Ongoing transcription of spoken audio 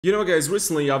You know guys,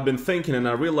 recently I've been thinking and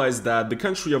I realized that the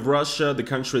country of Russia, the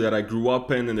country that I grew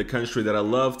up in and the country that I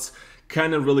loved,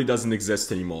 kinda really doesn't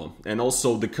exist anymore. And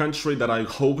also the country that I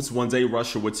hoped one day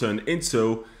Russia would turn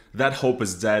into, that hope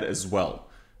is dead as well.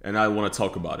 And I want to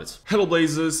talk about it. Hello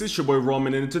Blazers, it's your boy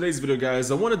Roman, and in today's video guys,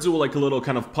 I want to do like a little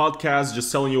kind of podcast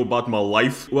just telling you about my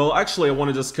life. Well, actually I want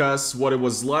to discuss what it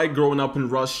was like growing up in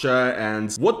Russia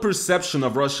and what perception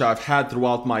of Russia I've had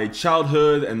throughout my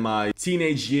childhood and my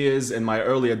teenage years and my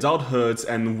early adulthood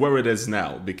and where it is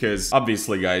now. Because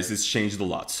obviously guys, it's changed a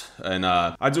lot. And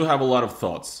I do have a lot of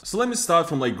thoughts. So let me start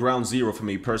from like ground zero for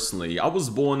me personally. I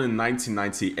was born in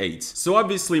 1998. So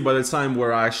obviously by the time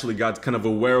where I actually got kind of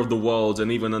aware of the world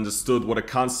and even understood what a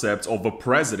concept of a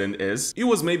president is, it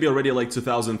was maybe already like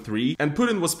 2003, and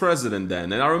Putin was president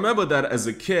then. And I remember that as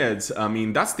a kid, I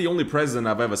mean, that's the only president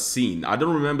I've ever seen. I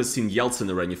don't remember seeing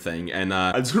Yeltsin or anything, and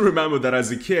I do remember that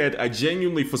as a kid, I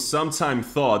genuinely for some time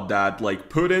thought that like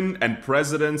Putin and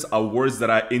president are words that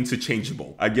are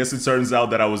interchangeable. I guess it turns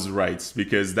out that I was right,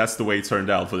 because that's the way it turned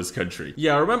out for this country.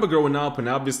 Yeah, I remember growing up and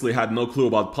I obviously had no clue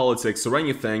about politics or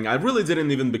anything. I really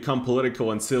didn't even become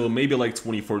political until maybe like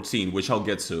 2014, which I'll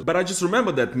get to. But I just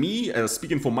remember that me,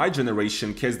 speaking for my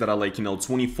generation, kids that are like, you know,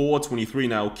 24, 23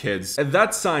 now kids, at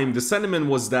that time, the sentiment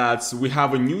was that we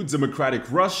have a new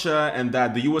democratic Russia and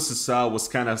that the USSR was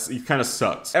kind of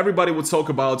sucked. Everybody would talk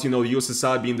about, you know, the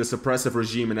USSR being this oppressive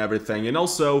regime and everything. And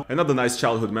also, another nice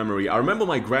childhood memory, I remember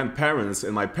my grandparents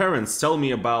and my parents telling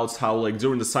me about how, like,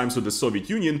 during the times of the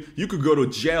Soviet Union, you could go to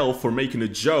jail for making a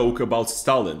joke about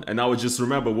Stalin. And I would just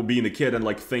remember being a kid and,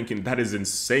 like, thinking, that is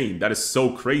insane. That is so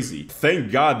crazy.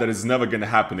 Thank God that is never gonna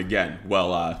happen again.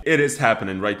 Well, it is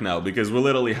happening right now because we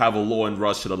literally have a law in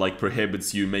Russia that like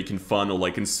prohibits you making fun or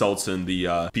like insulting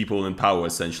the people in power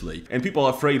essentially. And people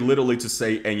are afraid literally to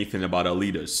say anything about our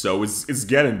leaders. So it's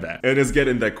getting there. It is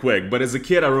getting there quick. But as a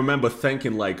kid, I remember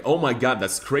thinking like, oh my God,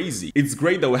 that's crazy. It's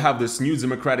great that we have this new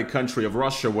democratic country of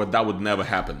Russia where that would never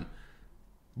happen.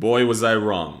 Boy, was I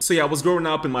wrong. So yeah, I was growing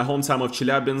up in my hometown of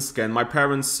Chelyabinsk and my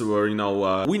parents were, you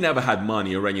know, we never had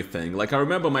money or anything. Like, I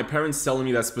remember my parents telling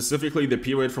me that specifically the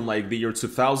period from like the year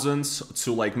 2000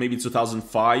 to like maybe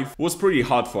 2005 was pretty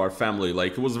hard for our family.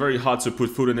 Like, it was very hard to put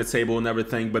food on the table and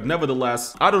everything, but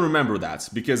nevertheless, I don't remember that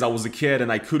because I was a kid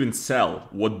and I couldn't tell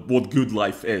what good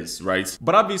life is, right?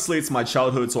 But obviously it's my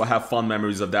childhood, so I have fond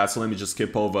memories of that, so let me just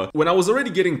skip over. When I was already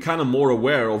getting kind of more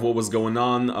aware of what was going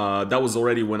on, that was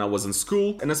already when I was in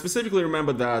school. And I specifically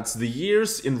remember that the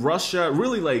years in Russia,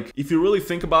 really like, if you really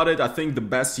think about it, I think the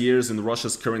best years in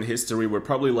Russia's current history were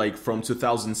probably like from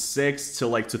 2006 till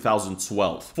like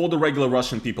 2012. For the regular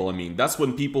Russian people, I mean. That's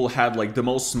when people had like the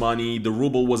most money, the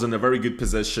ruble was in a very good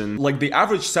position. Like the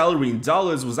average salary in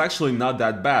dollars was actually not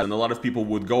that bad. And a lot of people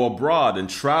would go abroad and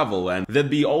travel, and there'd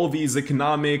be all these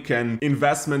economic and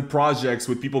investment projects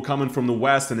with people coming from the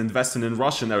West and investing in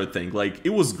Russia and everything. Like, it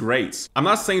was great. I'm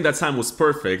not saying that time was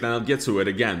perfect, and I'll get to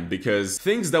it again, because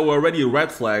things that were already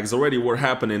red flags already were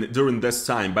happening during this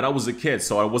time, but I was a kid,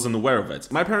 so I wasn't aware of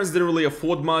it. My parents didn't really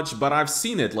afford much, but I've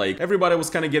seen it. Like, everybody was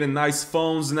kind of getting nice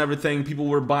phones and everything. People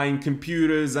were buying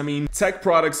computers. I mean, tech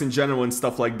products in general and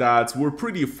stuff like that were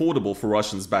pretty affordable for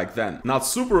Russians back then. Not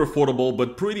super affordable,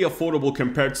 but pretty affordable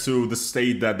compared to the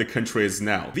state that the country is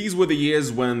now. These were the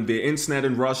years when the internet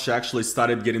in Russia actually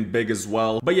started getting big as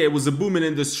well. But yeah, it was a booming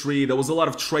industry. There was a lot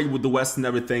of trade with the West and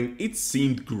everything. It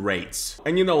seemed great.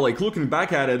 And you know, like looking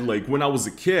back at it, like when I was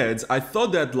a kid, I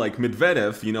thought that like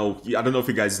Medvedev, you know, I don't know if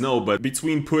you guys know, but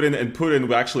between Putin and Putin,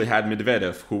 we actually had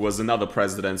Medvedev, who was another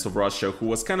president of Russia, who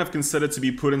was kind of considered to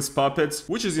be Putin's puppet,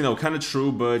 which is, you know, kind of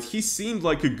true, but he seemed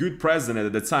like a good president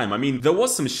at the time. I mean, there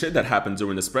was some shit that happened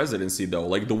during his presidency though,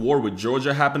 like the war with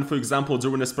Georgia happened, for example,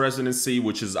 during his presidency,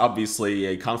 which is obviously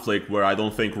a conflict where I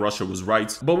don't think Russia was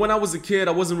right. But when I was a kid,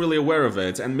 I wasn't really aware of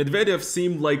it, and Medvedev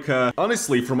seemed like,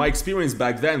 honestly, from my experience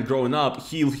back then growing up,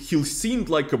 he seemed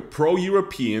like a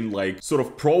pro-European, like sort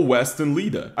of pro-Western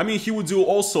leader. I mean, he would do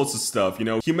all sorts of stuff, you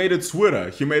know, he made a Twitter,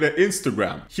 he made an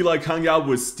Instagram, he like hung out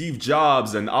with Steve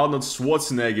Jobs and Arnold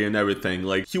Schwarzenegger and everything.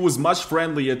 Like, he was much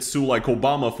friendlier to like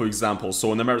Obama, for example,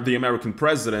 so the American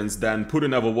presidents, than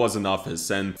Putin ever was in office.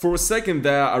 And for a second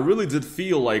there, I really did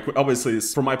feel like, obviously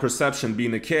from my perception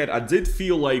being a kid, I did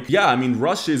feel like, yeah, I mean,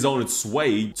 Russia is on its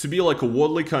way to be like a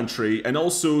worldly country and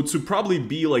also to probably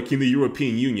be like in the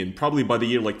European Union, probably probably by the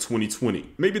year like 2020.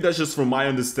 Maybe that's just from my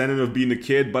understanding of being a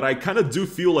kid, but I kind of do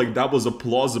feel like that was a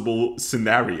plausible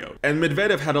scenario. And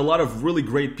Medvedev had a lot of really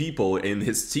great people in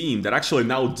his team that actually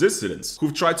now dissidents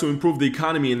who've tried to improve the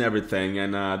economy and everything,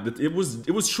 and it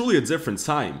was truly a different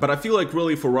time. But I feel like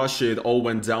really for Russia it all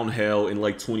went downhill in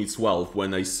like 2012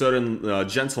 when a certain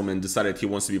gentleman decided he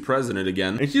wants to be president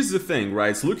again. And here's the thing,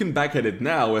 right? So looking back at it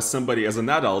now as somebody, as an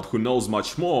adult who knows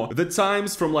much more, the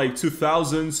times from like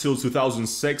 2000 till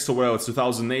 2006 or well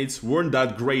 2008 weren't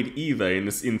that great either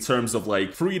in terms of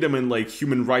like freedom and like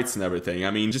human rights and everything.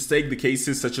 I mean, just take the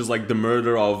cases such as like the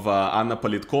murder of Anna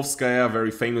Politkovskaya, a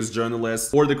very famous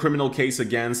journalist, or the criminal case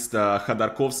against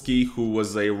Khodorkovsky, who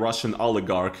was a Russian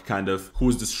oligarch kind of who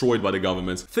was destroyed by the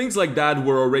government. Things like that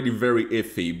were already very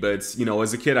iffy, but you know,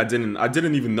 as a kid I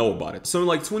didn't even know about it. So in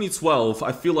like 2012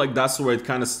 I feel like that's where it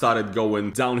kind of started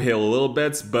going downhill a little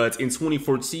bit, but in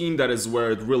 2014 that is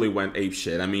where it really went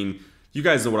apeshit. I mean, you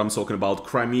guys know what I'm talking about,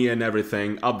 Crimea and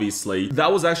everything, obviously.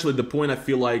 That was actually the point I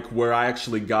feel like where I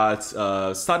actually got,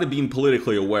 started being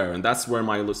politically aware, and that's where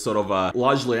my sort of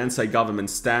largely anti-government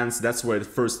stance, that's where it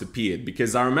first appeared.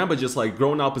 Because I remember just like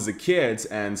growing up as a kid,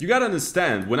 and you gotta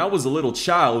understand, when I was a little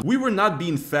child, we were not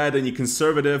being fed any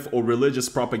conservative or religious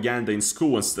propaganda in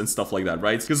school and stuff like that,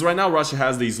 right? Because right now Russia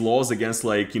has these laws against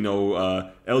like, you know,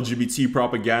 LGBT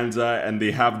propaganda, and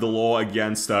they have the law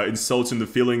against insulting the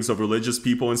feelings of religious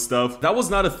people and stuff. That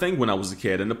was not a thing when I was a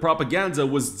kid, and the propaganda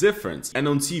was different. And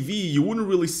on TV, you wouldn't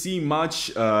really see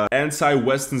much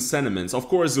anti-Western sentiments. Of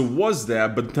course, it was there,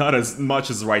 but not as much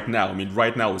as right now. I mean,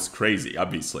 right now is crazy,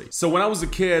 obviously. So when I was a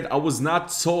kid, I was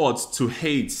not taught to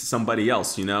hate somebody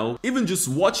else, you know? Even just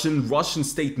watching Russian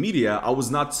state media, I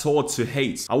was not taught to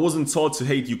hate. I wasn't taught to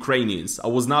hate Ukrainians. I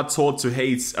was not taught to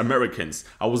hate Americans.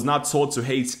 I was not taught to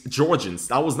hate Georgians.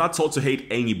 I was not taught to hate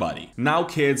anybody. Now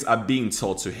kids are being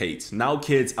taught to hate. Now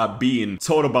kids are being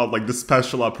taught about like the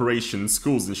special operations,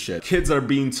 schools and shit. Kids are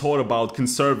being taught about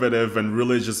conservative and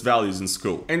religious values in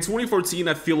school. In 2014,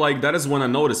 I feel like that is when I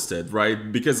noticed it,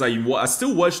 right? Because I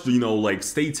still watched, you know, like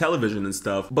state television and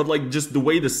stuff, but like just the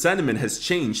way the sentiment has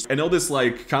changed. And all this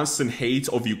like constant hate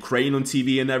of Ukraine on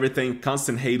TV and everything,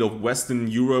 constant hate of Western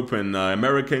Europe and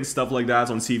America and stuff like that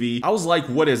on TV. I was like,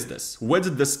 what is this? Where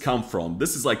did this come from?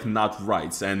 This is like not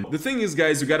right. And the thing is,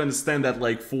 guys, you gotta understand that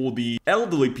like for the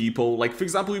elderly people, like for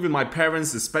example, even my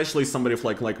parents, especially somebody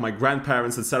like my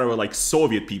grandparents, etc., like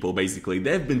Soviet people, basically,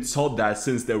 they've been taught that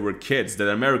since they were kids, that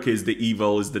America is the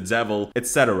evil, is the devil,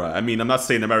 etc. I mean, I'm not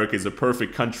saying America is a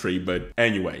perfect country, but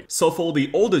anyway. So for the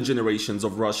older generations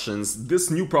of Russians, this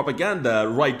new propaganda,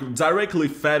 like, directly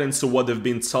fed into what they've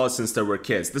been taught since they were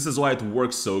kids. This is why it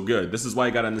works so good. This is why I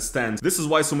gotta understand. This is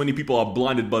why so many people are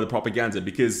blinded by the propaganda,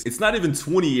 because it's not even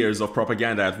 20 years of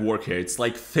propaganda at work here. It's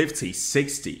like 50,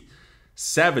 60.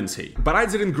 70. But I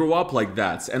didn't grow up like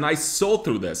that, and I saw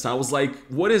through this. I was like,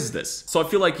 what is this? So I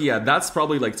feel like, yeah, that's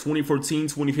probably like 2014,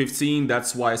 2015.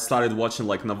 That's why I started watching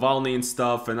like Navalny and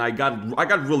stuff, and I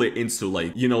got really into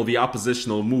like, you know, the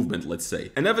oppositional movement, let's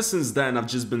say. And ever since then, I've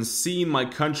just been seeing my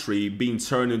country being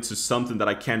turned into something that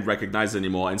I can't recognize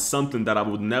anymore, and something that I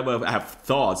would never have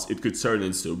thought it could turn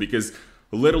into, because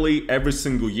literally every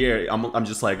single year, I'm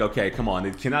just like, okay, come on,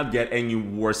 it cannot get any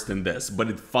worse than this, but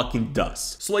it fucking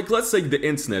does. So like, let's take the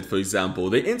internet, for example.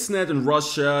 The internet in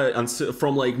Russia,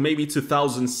 from like maybe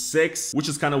 2006, which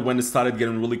is kind of when it started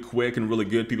getting really quick and really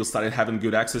good, people started having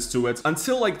good access to it,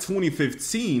 until like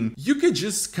 2015, you could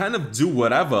just kind of do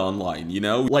whatever online, you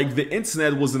know? Like, the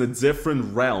internet was in a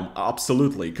different realm,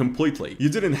 absolutely, completely. You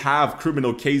didn't have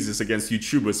criminal cases against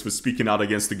YouTubers for speaking out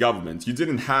against the government. You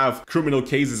didn't have criminal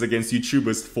cases against YouTubers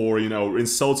for, you know,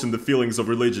 insulting the feelings of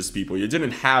religious people. You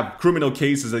didn't have criminal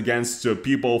cases against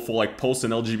people for like posting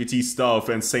LGBT stuff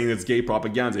and saying it's gay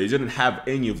propaganda. You didn't have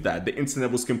any of that. The internet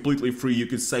was completely free. You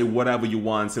could say whatever you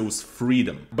want. It was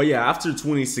freedom. But yeah, after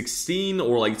 2016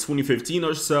 or like 2015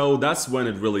 or so, that's when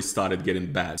it really started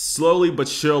getting bad. Slowly but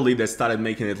surely, they started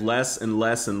making it less and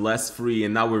less and less free,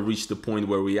 and now we reached the point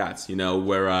where we're at, you know,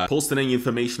 where posting any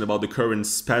information about the current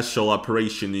special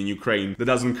operation in Ukraine that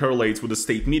doesn't correlate with the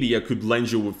state media could land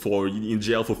you in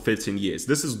jail for 15 years.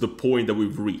 This is the point that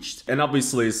we've reached. And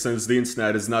obviously, since the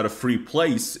internet is not a free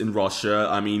place in Russia,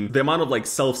 I mean, the amount of like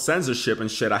self-censorship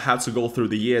and shit I had to go through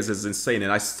the years is insane,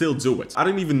 and I still do it. I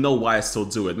don't even know why I still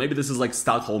do it. Maybe this is like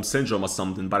Stockholm Syndrome or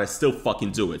something, but I still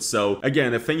fucking do it. So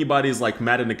again, if anybody is like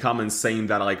mad in the comments saying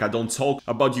that like I don't talk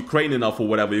about Ukraine enough or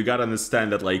whatever, you gotta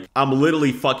understand that like I'm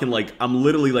literally fucking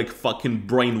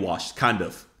brainwashed, kind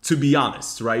of. To be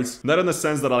honest, right? Not in the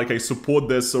sense that I support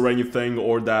this or anything,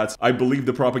 or that I believe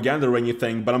the propaganda or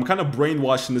anything, but I'm kind of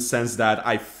brainwashed in the sense that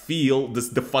I feel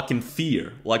the fucking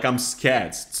fear. Like, I'm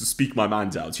scared to speak my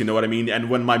mind out, you know what I mean? And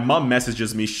when my mom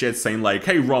messages me shit saying like,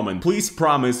 hey Roman, please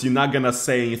promise you're not gonna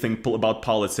say anything about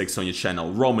politics on your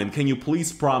channel. Roman, can you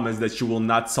please promise that you will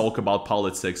not talk about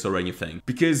politics or anything?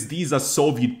 Because these are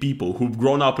Soviet people who've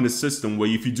grown up in a system where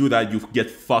if you do that, you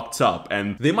get fucked up.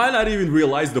 And they might not even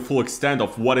realize the full extent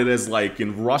of what it is like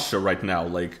in Russia right now,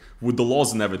 like with the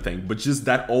laws and everything, but just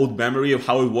that old memory of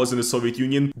how it was in the Soviet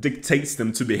Union dictates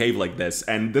them to behave like this.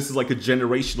 And this is like a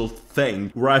generational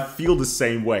thing where I feel the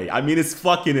same way. I mean, it's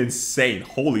fucking insane.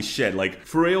 Holy shit. Like,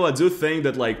 for real, I do think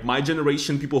that like my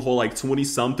generation, people who are like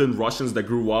 20-something Russians that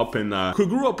grew up in who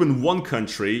grew up in one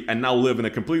country and now live in a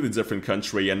completely different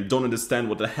country and don't understand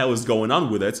what the hell is going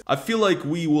on with it, I feel like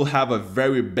we will have a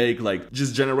very big like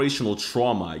just generational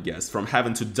trauma, I guess, from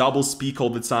having to double speak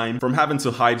all the time, from having to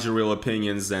hide your real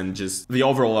opinions, and just the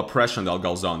overall oppression that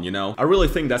goes on, you know? I really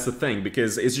think that's the thing,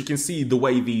 because as you can see, the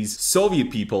way these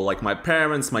Soviet people, like my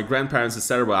parents, my grandparents,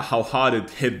 etc., how hard it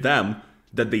hit them,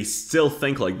 that they still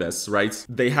think like this, right?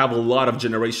 They have a lot of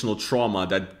generational trauma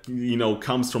that, you know,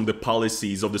 comes from the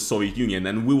policies of the Soviet Union,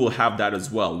 and we will have that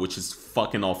as well, which is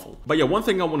fucking awful. But yeah, one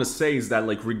thing I want to say is that,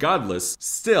 like, regardless,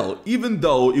 still, even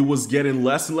though it was getting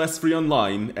less and less free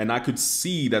online, and I could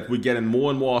see that we're getting more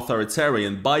and more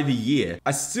authoritarian by the year,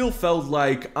 I still felt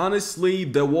like, honestly,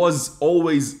 there was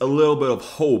always a little bit of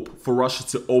hope for Russia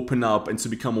to open up and to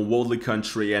become a worldly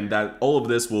country, and that all of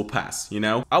this will pass, you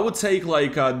know? I would take,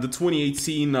 like, the 2018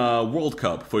 World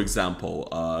Cup, for example.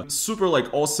 Super, like,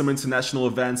 awesome international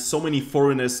events. So many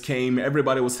foreigners came.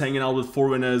 Everybody was hanging out with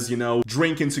foreigners, you know,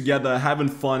 drinking together, having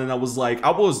fun. And I was like, I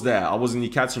was there. I was in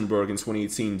Yekaterinburg in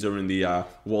 2018 during the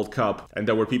World Cup. And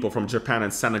there were people from Japan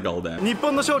and Senegal there. 日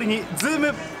本の勝利にズー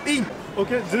ムイン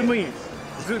OK ズームイン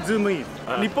Zoom in.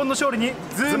 日本の勝利に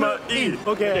Zoom in.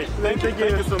 Okay. Thank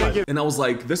you so much. And I was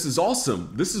like, this is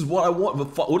awesome. This is what I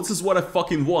want. This is what I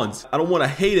fucking want. I don't want to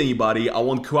hate anybody. I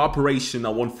want cooperation. I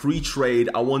want free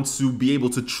trade. I want to be able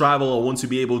to travel. I want to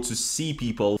be able to see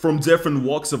people from different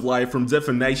walks of life, from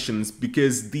different nations,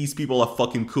 because these people are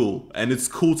fucking cool. And it's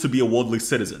cool to be a worldly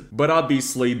citizen. But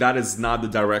obviously, that is not the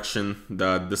direction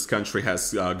that this country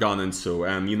has gone into.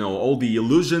 And, you know, all the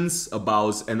illusions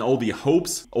about and all the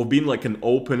hopes of being like an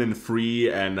open and free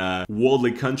and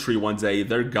worldly country one day,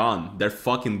 they're gone. They're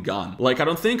fucking gone. Like, I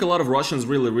don't think a lot of Russians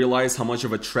really realize how much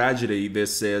of a tragedy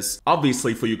this is.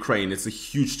 Obviously, for Ukraine, it's a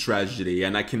huge tragedy,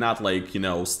 and I cannot, like, you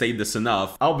know, state this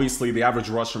enough. Obviously, the average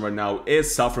Russian right now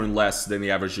is suffering less than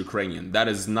the average Ukrainian. That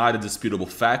is not a disputable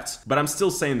fact, but I'm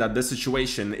still saying that this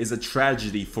situation is a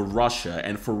tragedy for Russia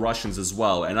and for Russians as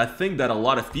well. And I think that a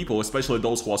lot of people, especially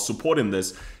those who are supporting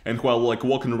this and who are like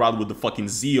walking around with the fucking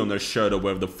Z on their shirt or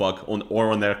whatever the fuck,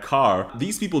 or on their car,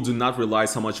 these people do not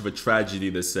realize how much of a tragedy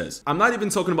this is. I'm not even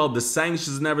talking about the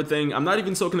sanctions and everything. I'm not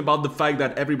even talking about the fact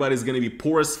that everybody's gonna be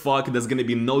poor as fuck, there's gonna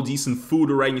be no decent food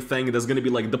or anything, there's gonna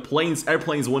be like the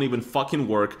airplanes won't even fucking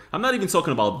work. I'm not even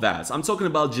talking about that. I'm talking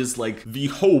about just like the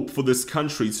hope for this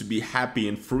country to be happy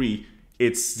and free.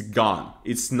 It's gone.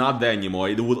 It's not there anymore.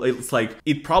 It's like,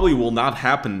 it probably will not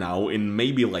happen now in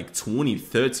maybe like 20,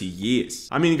 30 years.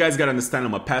 I mean, you guys gotta understand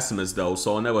I'm a pessimist though,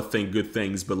 so I'll never think good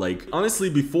things, but like,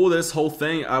 honestly, before this whole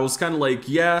thing, I was kind of like,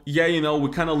 yeah, you know, we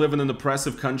kind of live in an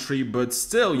oppressive country, but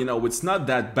still, you know, it's not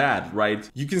that bad, right?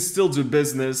 You can still do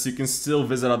business, you can still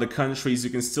visit other countries,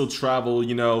 you can still travel,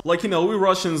 you know? Like, you know, we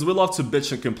Russians, we love to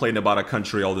bitch and complain about our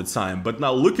country all the time, but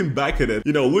now looking back at it,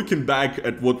 you know, looking back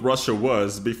at what Russia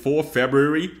was before February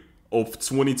of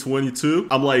 2022,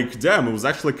 I'm like, damn, it was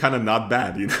actually kind of not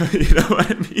bad, you know? You know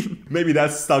what I mean? Maybe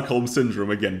that's Stockholm Syndrome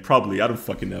again, probably, I don't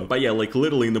fucking know. But yeah, like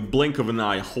literally in the blink of an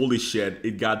eye, holy shit,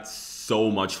 it got so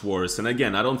much worse. And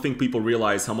again, I don't think people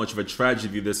realize how much of a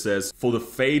tragedy this is for the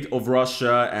fate of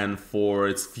Russia and for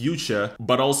its future,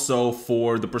 but also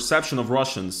for the perception of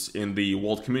Russians in the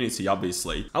world community,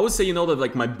 obviously. I would say, you know, that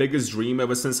like my biggest dream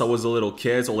ever since I was a little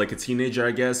kid, or like a teenager,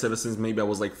 I guess, ever since maybe I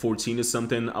was like 14 or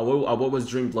something, I've always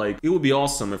dreamed like, it would be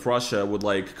awesome if Russia would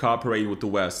like cooperate with the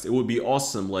West. It would be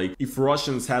awesome like if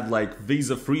Russians had like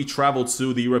visa-free travel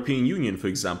to the European Union, for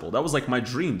example. That was like my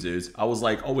dream, dude. I was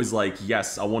like always like,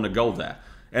 yes, I want to go there.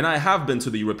 And I have been to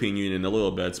the European Union a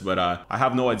little bit, but I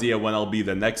have no idea when I'll be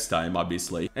the next time,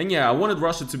 obviously. And yeah, I wanted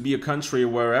Russia to be a country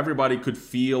where everybody could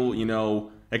feel, you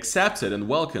know, accepted and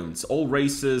welcomed. All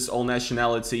races, all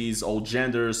nationalities, all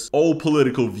genders, all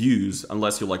political views,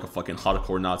 unless you're like a fucking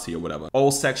hardcore Nazi or whatever.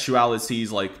 All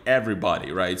sexualities, like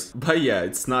everybody, right? But yeah,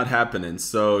 it's not happening.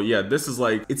 So yeah, this is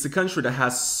like, it's a country that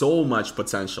has so much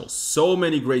potential. So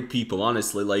many great people,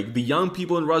 honestly. Like, the young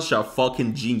people in Russia are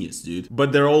fucking genius, dude.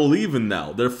 But they're all leaving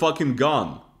now. They're fucking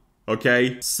gone.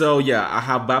 Okay, so yeah, I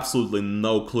have absolutely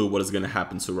no clue what is gonna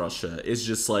happen to Russia. It's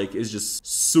just like, it's just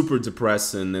super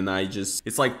depressing, and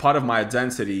it's like part of my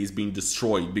identity is being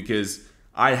destroyed because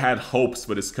I had hopes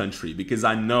for this country, because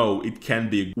I know it can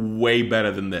be way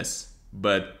better than this.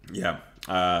 But yeah,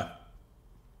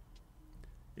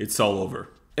 it's all over.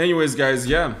 Anyways, guys,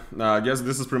 yeah, I guess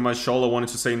this is pretty much all I wanted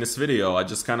to say in this video. I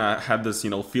just kind of had this,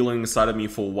 feeling inside of me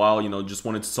for a while, just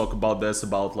wanted to talk about this,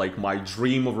 about like my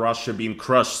dream of Russia being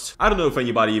crushed. I don't know if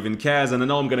anybody even cares, and I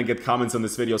know I'm gonna get comments on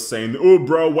this video saying, "Oh,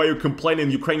 bro, why are you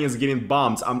complaining? Ukrainians are getting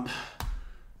bombed."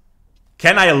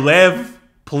 Can I live?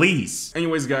 Please.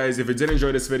 Anyways, guys, if you did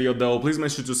enjoy this video though, please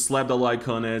make sure to slap the like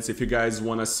on it. If you guys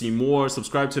want to see more,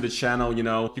 subscribe to the channel, you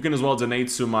can as well donate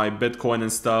to my Bitcoin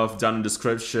and stuff down in the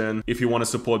description if you want to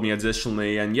support me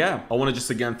additionally. And yeah, I want to just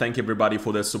again thank everybody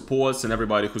for their support and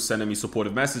everybody who's sending me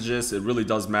supportive messages. It really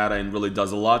does matter and really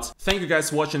does a lot. Thank you guys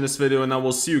for watching this video, and I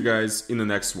will see you guys in the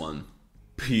next one.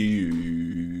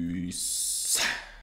 Peace.